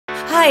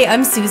Hi,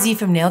 I'm Suzie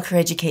from Nail Care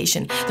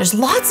Education. There's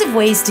lots of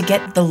ways to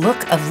get the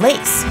look of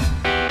lace.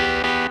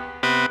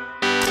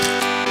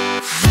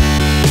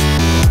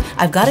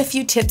 I've got a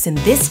few tips in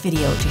this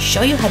video to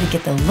show you how to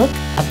get the look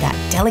of that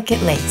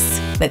delicate lace.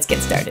 Let's get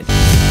started.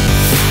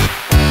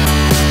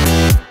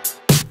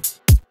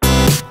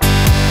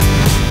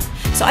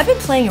 So I've been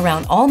playing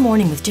around all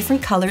morning with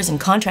different colors and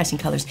contrasting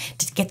colors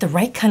to get the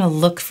right kind of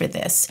look for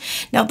this.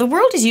 Now, the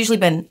world has usually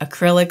been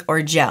acrylic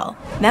or gel.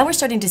 Now we're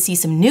starting to see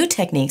some new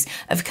techniques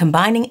of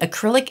combining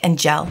acrylic and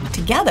gel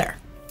together.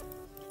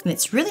 And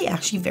it's really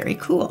actually very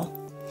cool.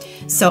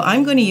 So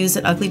I'm going to use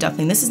an Ugly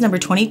Duckling. This is number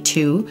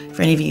 22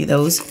 for any of you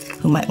those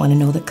who might want to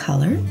know the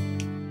color.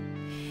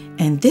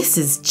 And this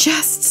is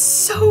just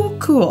so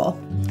cool.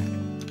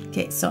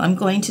 Okay, so I'm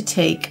going to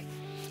take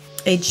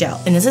a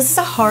gel, and this is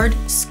a hard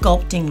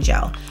sculpting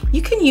gel.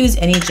 You can use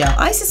any gel.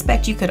 I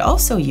suspect you could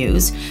also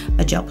use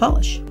a gel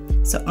polish.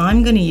 So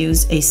I'm going to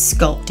use a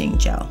sculpting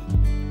gel.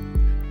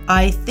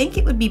 I think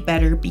it would be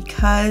better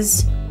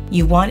because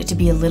you want it to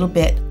be a little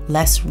bit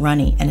less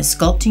runny, and a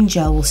sculpting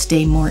gel will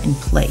stay more in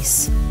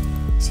place.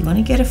 So you want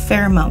to get a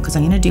fair amount because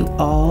I'm going to do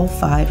all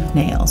 5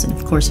 nails, and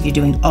of course if you're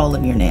doing all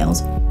of your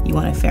nails, you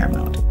want a fair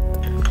amount.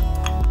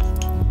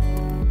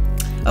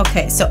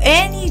 Okay, so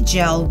any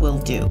gel will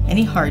do,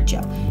 any hard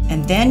gel.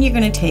 And then you're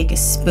gonna take a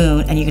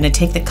spoon and you're gonna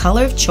take the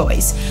color of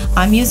choice.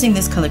 I'm using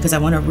this color because I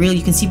want to really,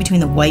 you can see between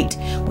the white,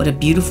 what a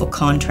beautiful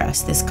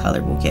contrast this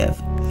color will give.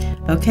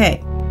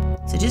 Okay,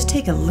 so just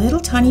take a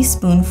little tiny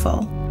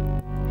spoonful.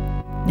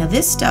 Now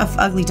this stuff,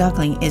 Ugly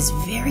Duckling, is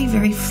very,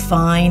 very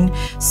fine,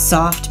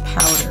 soft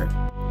powder.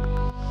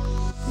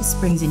 This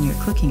brings in your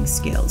cooking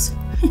skills.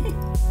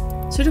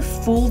 Sort of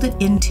fold it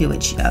into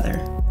each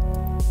other.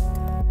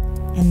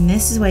 And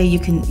this is why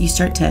you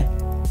start to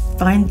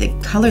find the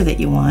color that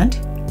you want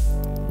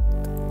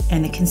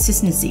and the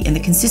consistency. And the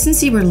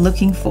consistency we're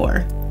looking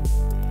for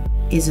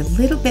is a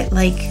little bit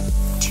like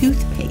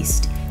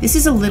toothpaste. This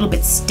is a little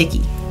bit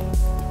sticky.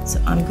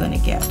 So I'm going to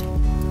get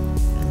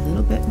a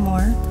little bit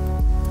more.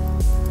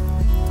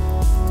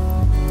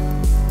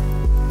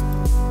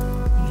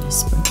 I'm going to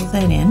sprinkle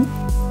that in.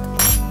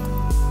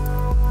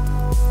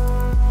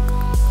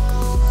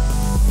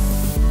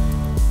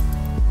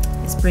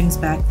 Brings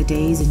back the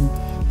days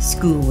in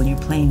school when you're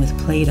playing with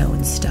Play-Doh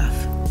and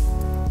stuff.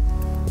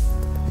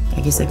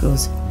 I guess that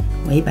goes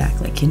way back,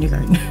 like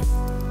kindergarten.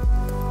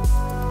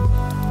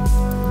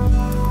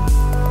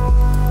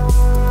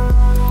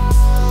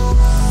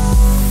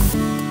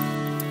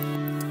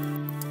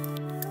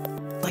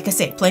 Like I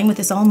say, playing with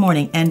this all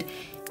morning, and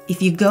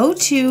if you go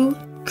too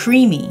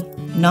creamy,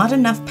 not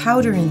enough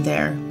powder in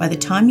there, by the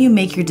time you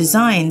make your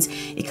designs,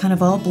 it kind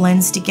of all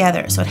blends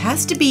together. So it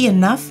has to be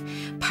enough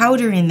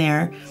powder in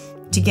there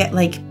to get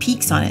like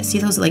peaks on it. See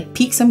those like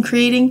peaks I'm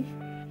creating?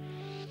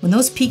 When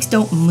those peaks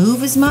don't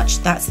move as much,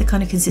 that's the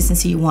kind of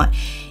consistency you want.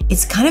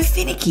 It's kind of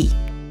finicky.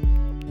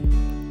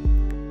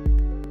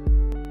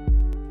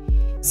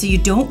 So you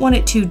don't want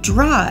it too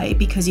dry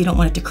because you don't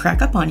want it to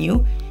crack up on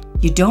you.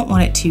 You don't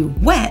want it too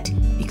wet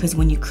because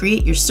when you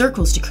create your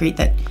circles to create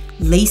that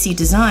lacy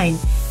design,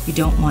 you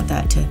don't want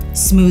that to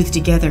smooth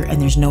together and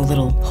there's no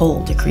little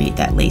hole to create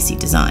that lacy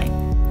design.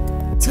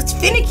 So it's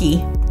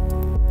finicky.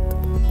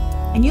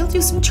 And you'll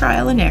do some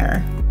trial and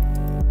error.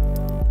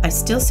 I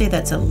still say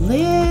that's a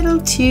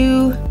little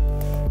too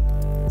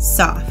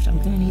soft. I'm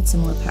gonna need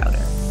some more powder.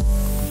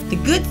 The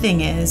good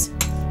thing is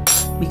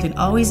we can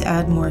always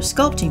add more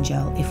sculpting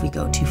gel if we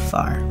go too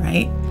far,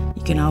 right?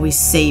 You can always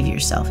save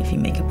yourself if you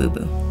make a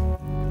boo-boo.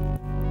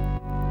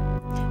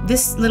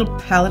 This little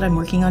palette I'm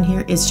working on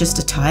here is just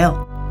a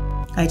tile.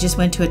 I just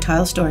went to a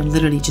tile store and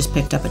literally just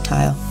picked up a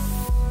tile.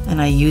 And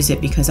I use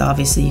it because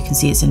obviously you can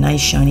see it's a nice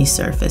shiny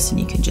surface and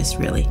you can just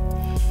really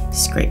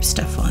scrape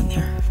stuff on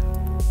there.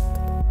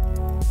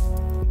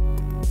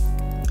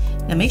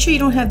 Now make sure you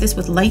don't have this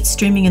with light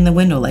streaming in the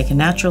window like a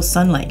natural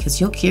sunlight because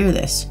you'll cure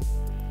this.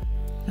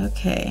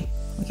 Okay,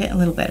 we're getting a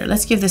little better.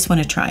 Let's give this one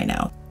a try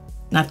now.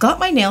 Now I've got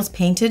my nails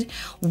painted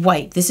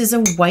white. This is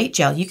a white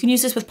gel. You can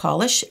use this with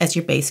polish as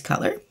your base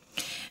color.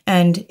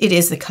 And it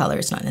is the color,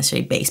 it's not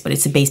necessarily base, but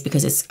it's a base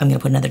because I'm gonna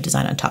put another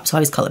design on top. So I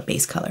always call it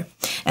base color.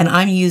 And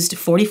I'm used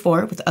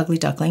 44 with Ugly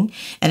Duckling,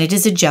 and it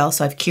is a gel,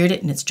 so I've cured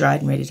it and it's dried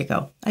and ready to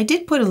go. I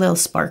did put a little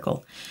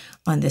sparkle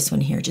on this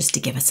one here just to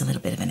give us a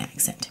little bit of an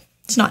accent.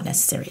 It's not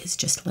necessary, it's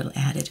just a little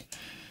added.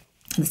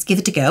 Let's give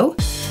it a go.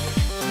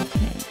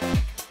 Okay.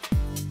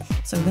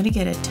 So I'm gonna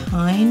get a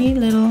tiny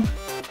little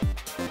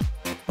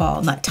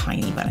ball, not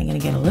tiny, but I'm gonna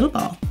get a little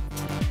ball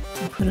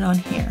and put it on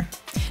here.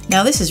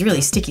 Now this is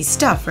really sticky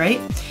stuff, right?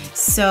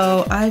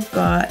 So I've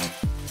got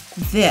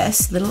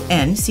this little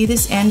end. See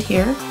this end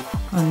here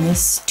on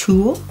this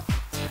tool?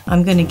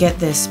 I'm gonna get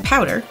this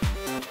powder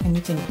and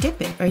you can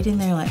dip it right in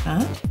there like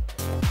that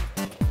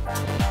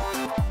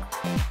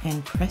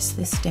and press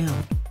this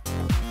down.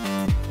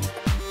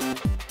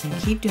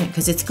 And keep doing it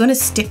because it's gonna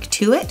stick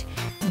to it,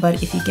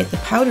 but if you get the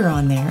powder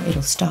on there,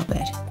 it'll stop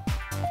it.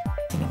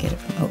 I'm gonna get it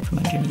out from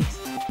underneath.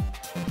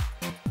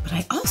 But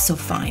I also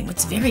find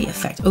what's very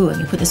effective, oh, let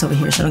me put this over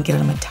here so I don't get it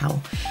on my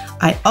towel.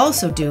 I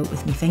also do it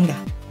with my finger.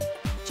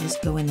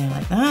 Just go in there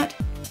like that.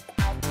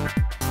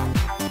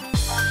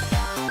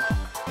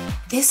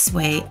 This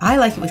way, I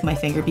like it with my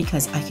finger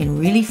because I can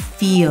really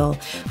feel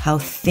how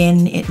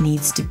thin it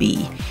needs to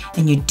be.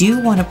 And you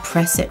do want to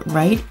press it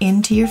right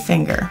into your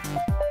finger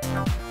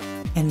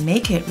and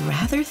make it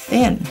rather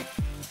thin.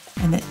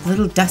 And that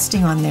little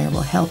dusting on there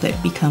will help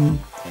it become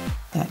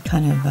that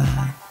kind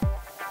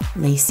of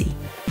lacy,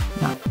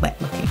 not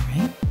wet looking,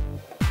 right?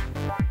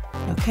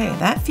 Okay,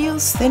 that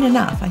feels thin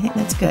enough. I think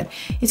that's good.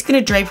 It's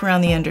gonna drape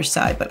around the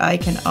underside, but I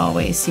can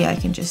always see, I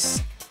can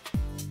just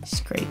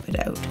scrape it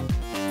out.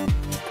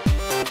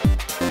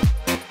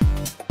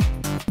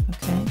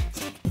 Okay,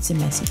 it's a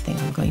messy thing.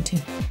 I'm going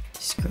to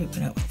scrape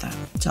it out with that.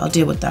 So I'll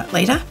deal with that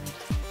later.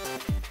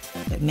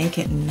 But make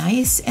it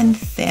nice and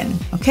thin.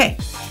 Okay,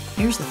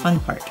 here's the fun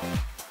part.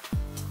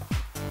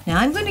 Now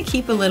I'm going to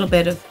keep a little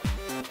bit of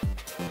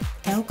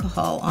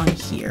alcohol on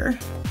here.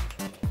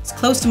 It's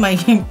close to my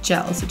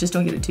gel, so just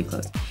don't get it too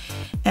close.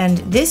 And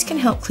this can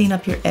help clean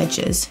up your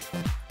edges.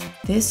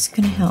 This is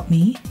going to help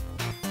me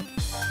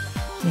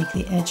make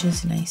the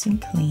edges nice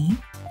and clean.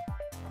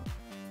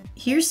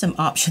 Here's some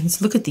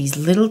options. Look at these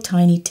little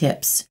tiny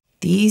tips.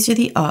 These are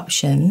the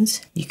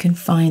options. You can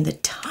find the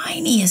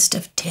tiniest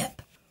of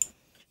tip.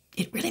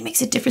 It really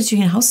makes a difference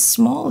between how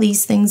small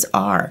these things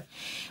are.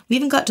 We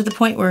even got to the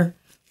point where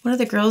one of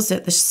the girls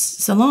at the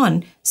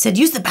salon said,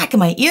 use the back of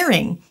my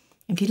earring.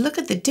 If you look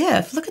at the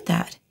diff, look at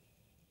that.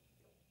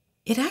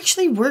 It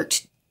actually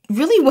worked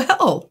really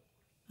well.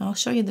 I'll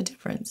show you the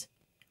difference.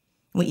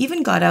 We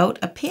even got out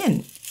a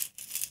pin.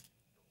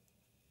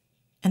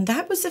 And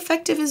that was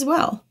effective as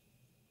well.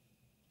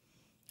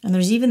 And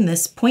there's even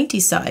this pointy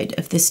side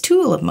of this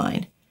tool of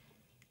mine.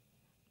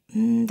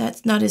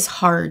 That's not as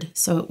hard,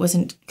 so it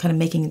wasn't kind of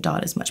making a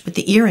dot as much, but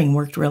the earring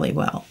worked really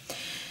well.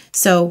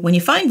 So when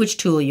you find which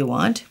tool you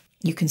want,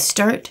 you can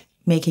start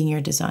making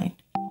your design.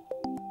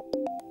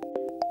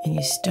 And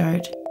you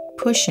start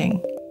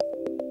pushing.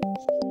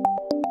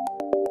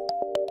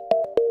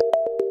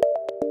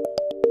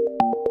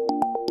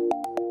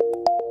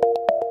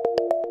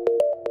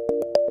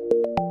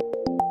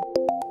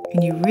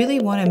 And you really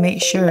want to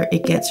make sure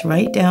it gets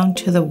right down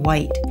to the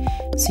white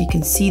so you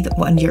can see the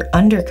one, your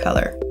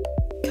undercolor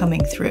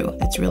coming through.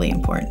 That's really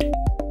important.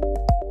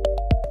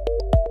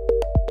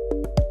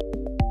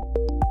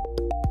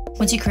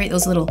 Once you create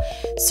those little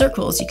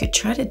circles, you could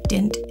try to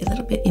dent a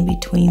little bit in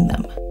between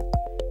them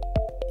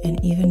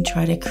and even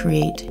try to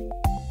create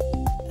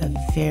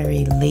a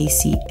very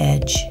lacy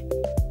edge.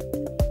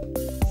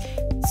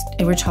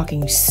 We're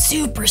talking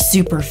super,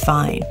 super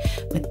fine,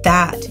 but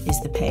that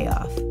is the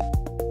payoff.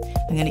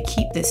 I'm going to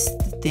keep this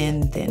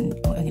thin.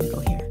 Oh, I'm going to go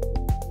here.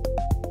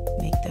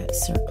 Make that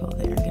circle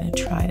there. I'm going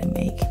to try to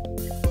make.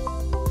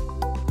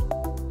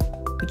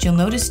 But you'll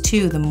notice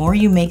too, the more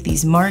you make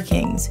these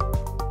markings,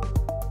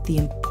 the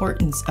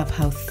importance of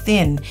how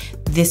thin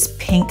this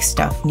pink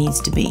stuff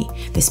needs to be.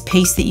 This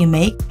paste that you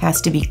make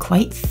has to be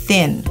quite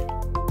thin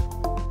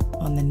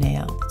on the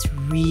nail. It's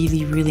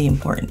really, really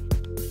important.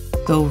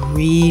 Go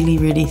really,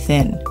 really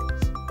thin.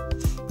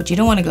 But you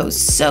don't want to go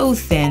so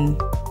thin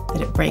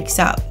that it breaks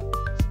up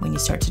when you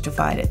start to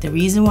divide it. The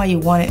reason why you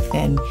want it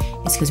thin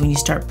is because when you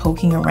start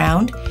poking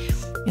around,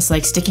 it's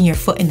like sticking your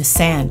foot in the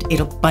sand.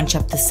 It'll bunch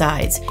up the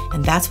sides.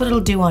 And that's what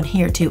it'll do on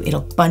here too.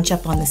 It'll bunch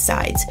up on the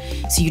sides.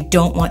 So you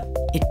don't want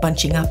it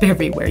bunching up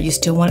everywhere. You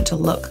still want it to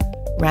look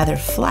rather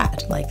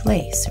flat, like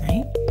lace,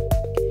 right?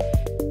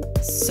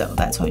 So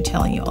that's why I'm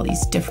telling you all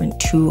these different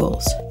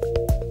tools.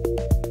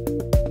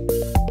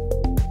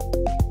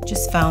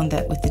 Just found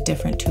that with the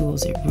different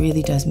tools, it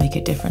really does make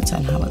a difference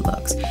on how it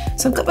looks.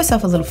 So I've got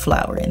myself a little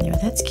flower in there.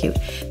 That's cute.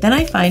 Then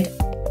I find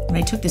when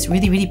I took this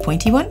really, really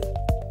pointy one,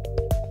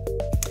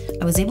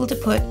 I was able to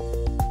put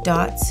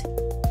dots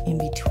in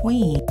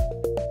between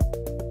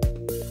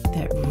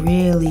that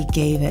really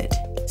gave it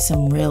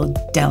some real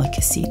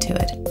delicacy to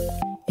it.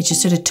 It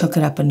just sort of took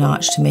it up a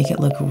notch to make it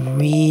look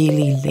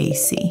really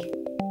lacy.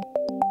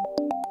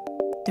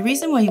 The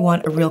reason why you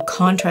want a real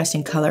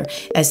contrasting color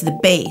as the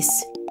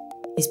base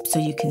is so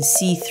you can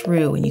see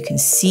through and you can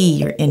see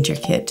your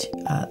intricate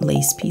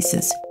lace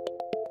pieces.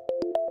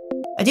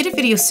 I did a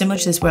video similar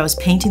to this where I was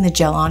painting the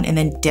gel on and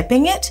then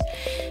dipping it.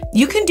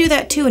 You can do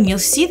that too and you'll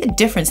see the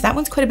difference. That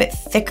one's quite a bit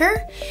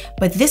thicker,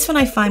 but this one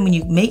I find when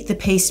you make the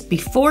paste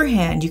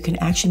beforehand, you can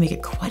actually make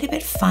it quite a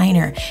bit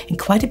finer and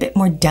quite a bit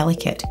more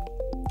delicate.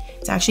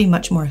 It's actually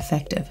much more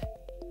effective.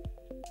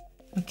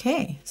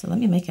 Okay, so let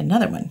me make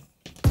another one.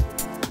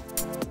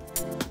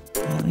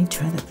 Let me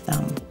try the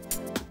thumb.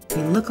 If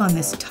you look on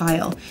this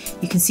tile,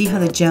 you can see how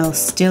the gel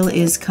still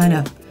is kind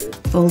of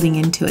folding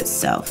into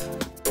itself.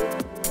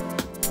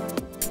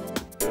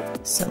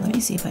 So let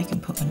me see if I can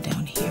put one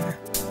down here.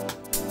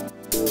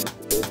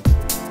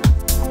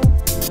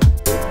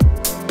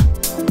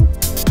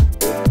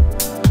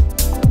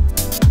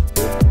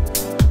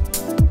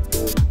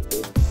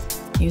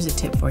 Here's a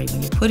tip for you.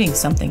 When you're putting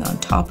something on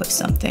top of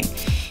something,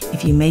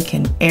 if you make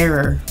an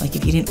error, like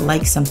if you didn't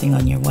like something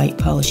on your white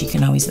polish, you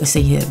can always, let's say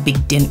you had a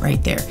big dent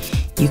right there,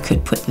 you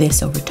could put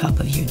this over top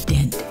of your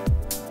dent.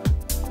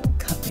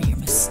 Cover your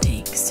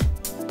mistakes.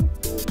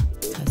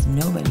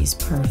 nobody's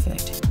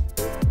perfect.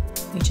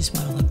 We just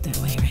want to look that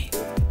way, right?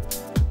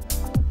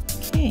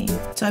 Okay,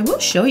 so I will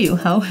show you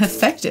how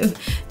effective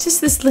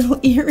just this little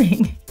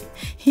earring.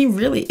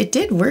 It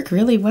did work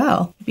really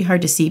well. It'd be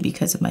hard to see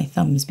because of my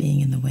thumbs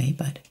being in the way,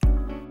 but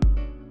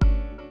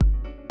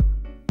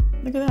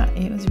look at that,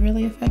 it was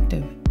really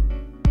effective.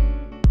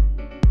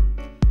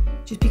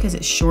 Just because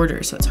it's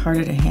shorter, so it's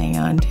harder to hang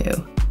on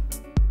to.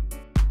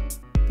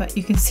 But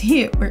you can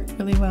see it worked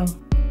really well.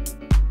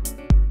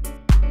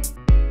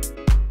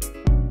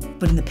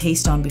 Putting the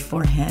paste on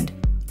beforehand,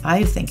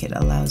 I think it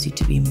allows you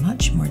to be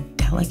much more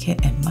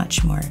delicate and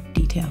much more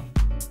detailed.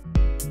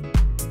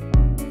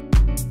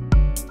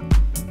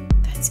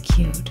 That's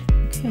cute.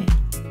 Okay.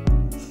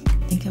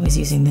 I think I was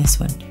using this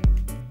one.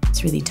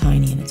 It's really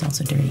tiny and it's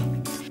also dirty.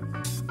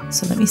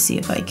 So let me see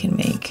if I can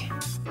make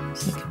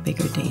just like a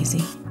bigger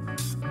daisy.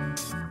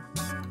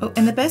 Oh,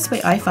 and the best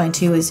way I find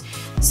too is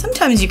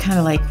sometimes you're kind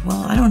of like,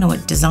 well, I don't know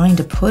what design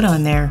to put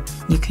on there.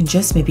 You can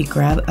just maybe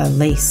grab a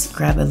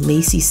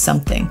lacy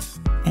something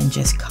and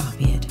just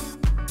copy it.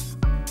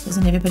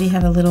 Doesn't everybody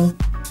have a little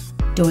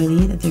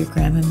doily that their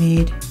grandma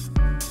made?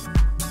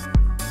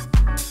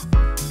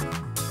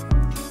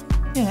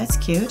 Yeah, that's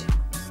cute.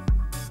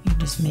 You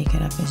just make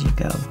it up as you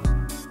go.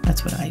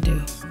 That's what I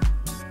do.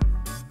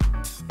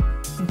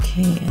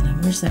 Okay, and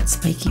then where's that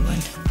spiky one?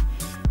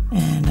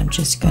 And I'm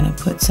just gonna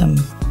put some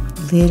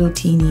little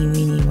teeny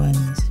weeny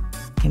ones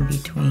in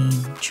between.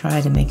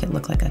 Try to make it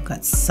look like I've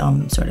got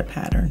some sort of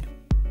pattern.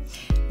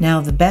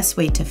 Now the best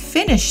way to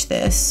finish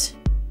this,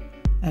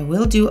 I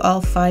will do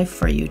all 5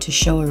 for you to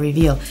show a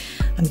reveal.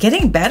 I'm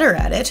getting better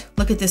at it.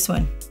 Look at this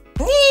one.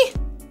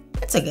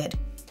 That's a good.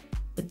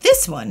 But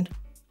this one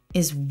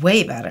is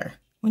way better.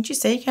 Wouldn't you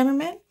say,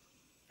 cameraman?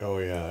 Oh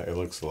yeah, it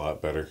looks a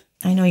lot better.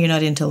 I know you're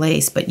not into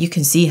lace, but you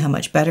can see how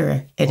much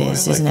better it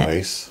is, isn't it?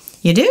 Lace.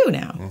 You do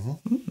now.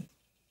 Mm-hmm.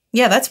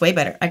 Yeah, that's way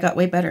better. I got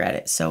way better at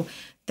it. So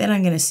then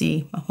I'm going to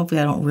see, well,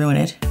 hopefully I don't ruin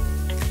it.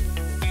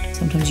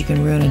 Sometimes you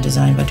can ruin a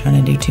design by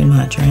trying to do too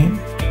much, right?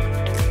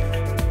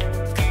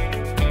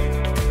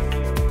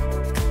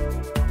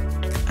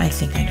 I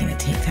think I'm going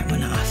to take that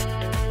one off.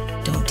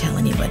 Don't tell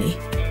anybody.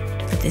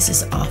 But this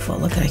is awful.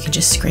 Look, I can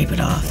just scrape it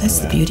off. That's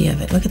the beauty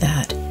of it. Look at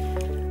that.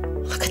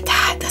 Look at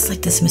that. That's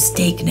like this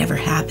mistake never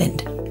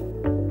happened.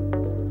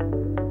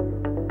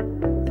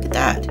 Look at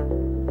that.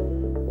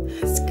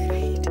 That's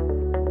great.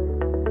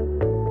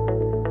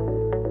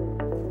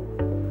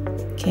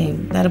 Okay,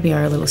 that'll be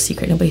our little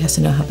secret. Nobody has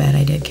to know how bad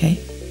I did, okay?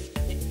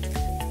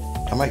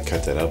 I might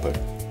cut that out, but,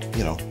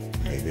 you know,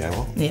 maybe I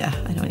won't. Yeah,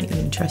 I don't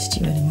even trust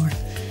you anymore.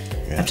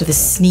 Yeah. After the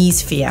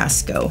sneeze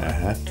fiasco.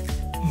 Uh-huh.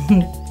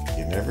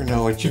 You never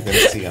know what you're going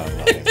to see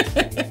online.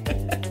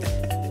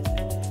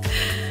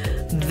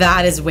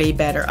 That is way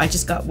better. I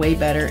just got way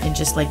better in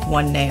just like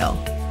one nail.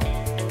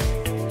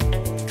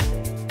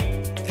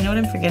 You know what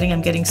I'm forgetting?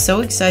 I'm getting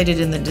so excited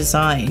in the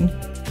design.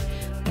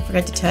 I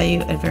forgot to tell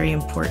you a very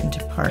important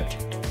part.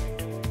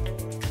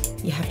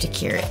 You have to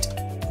cure it,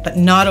 but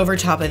not over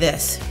top of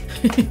this.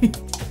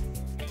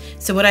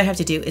 So what I have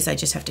to do is I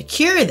just have to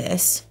cure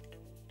this,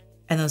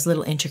 and those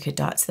little intricate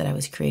dots that I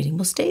was creating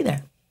will stay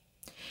there.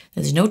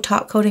 There's no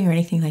top coating or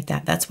anything like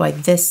that. That's why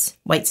this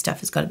white stuff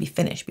has got to be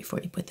finished before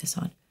you put this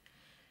on.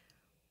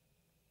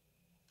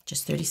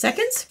 Just 30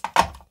 seconds.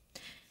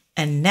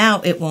 And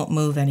now it won't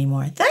move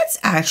anymore. That's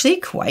actually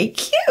quite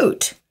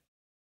cute.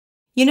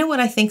 You know what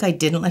I think I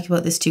didn't like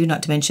about this too?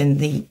 Not to mention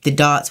the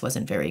dots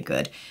wasn't very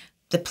good.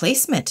 The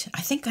placement. I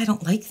think I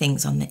don't like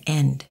things on the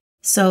end.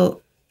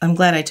 So I'm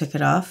glad I took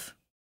it off.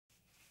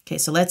 Okay,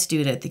 so let's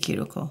do it at the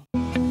cuticle.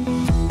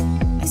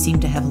 I seem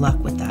to have luck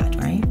with that,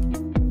 right?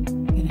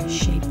 I'm gonna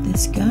shape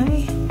this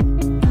guy.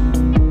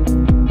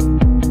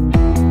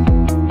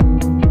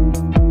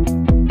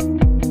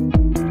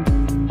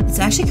 It's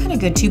actually kind of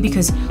good too,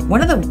 because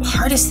one of the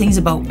hardest things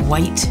about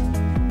white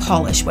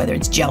polish, whether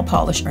it's gel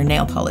polish or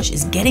nail polish,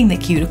 is getting the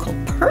cuticle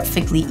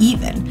perfectly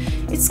even.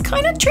 It's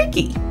kind of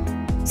tricky.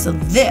 So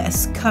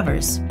this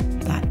covers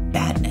that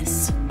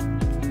badness.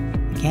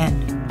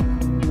 Again,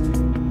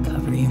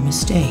 cover your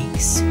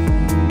mistakes.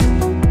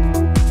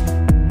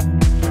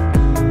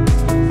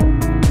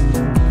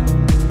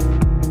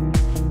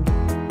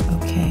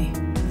 Okay,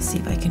 let's see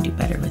if I can do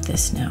better with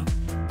this now.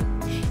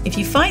 If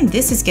you find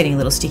this is getting a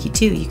little sticky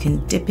too, you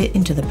can dip it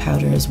into the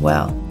powder as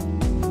well.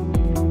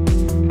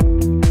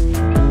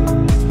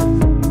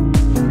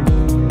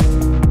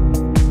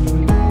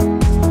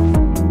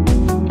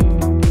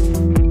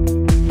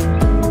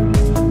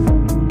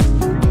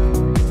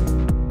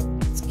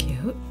 It's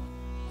cute.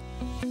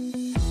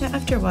 Now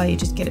after a while you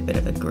just get a bit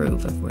of a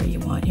groove of where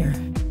you want your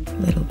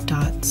little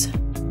dots.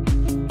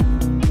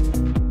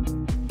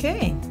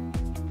 Okay,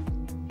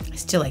 I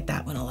still like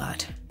that one a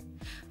lot.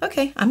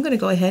 Okay, I'm going to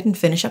go ahead and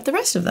finish up the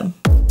rest of them.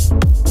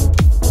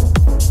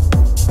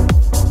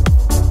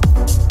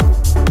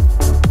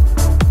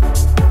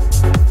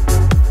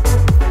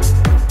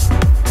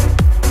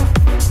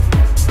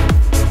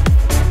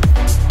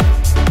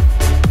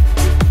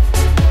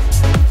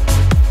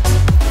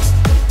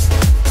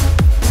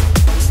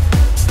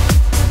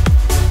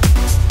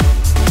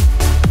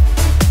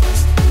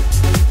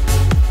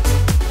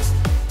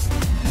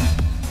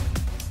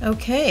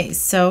 Okay,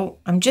 so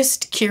I'm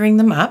just curing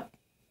them up,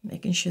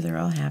 making sure they're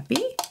all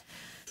happy.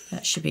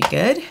 That should be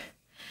good.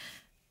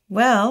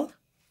 Well,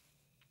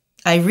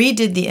 I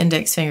redid the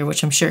index finger,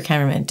 which I'm sure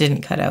cameraman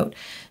didn't cut out.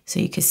 So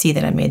you can see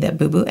that I made that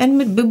boo-boo.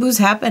 And boo-boos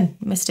happen.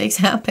 Mistakes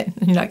happen.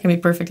 You're not going to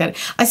be perfect at it.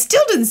 I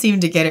still didn't seem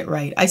to get it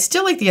right. I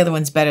still like the other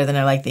ones better than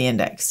I like the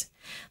index.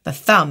 The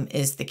thumb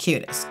is the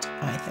cutest,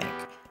 I think.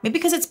 Maybe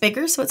because it's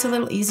bigger, so it's a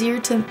little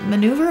easier to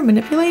maneuver and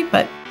manipulate,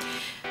 but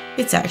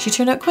it's actually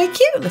turned out quite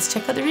cute. Let's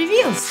check out the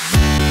reveals.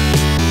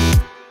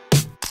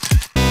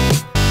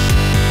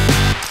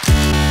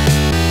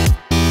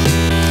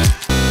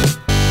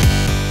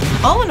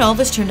 All in all,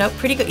 this turned out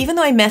pretty good. Even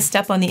though I messed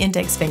up on the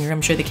index finger,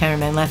 I'm sure the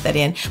cameraman left that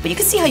in, but you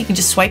can see how you can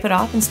just swipe it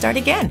off and start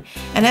again.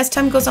 And as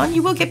time goes on,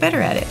 you will get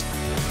better at it.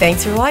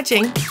 Thanks for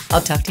watching.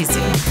 I'll talk to you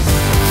soon.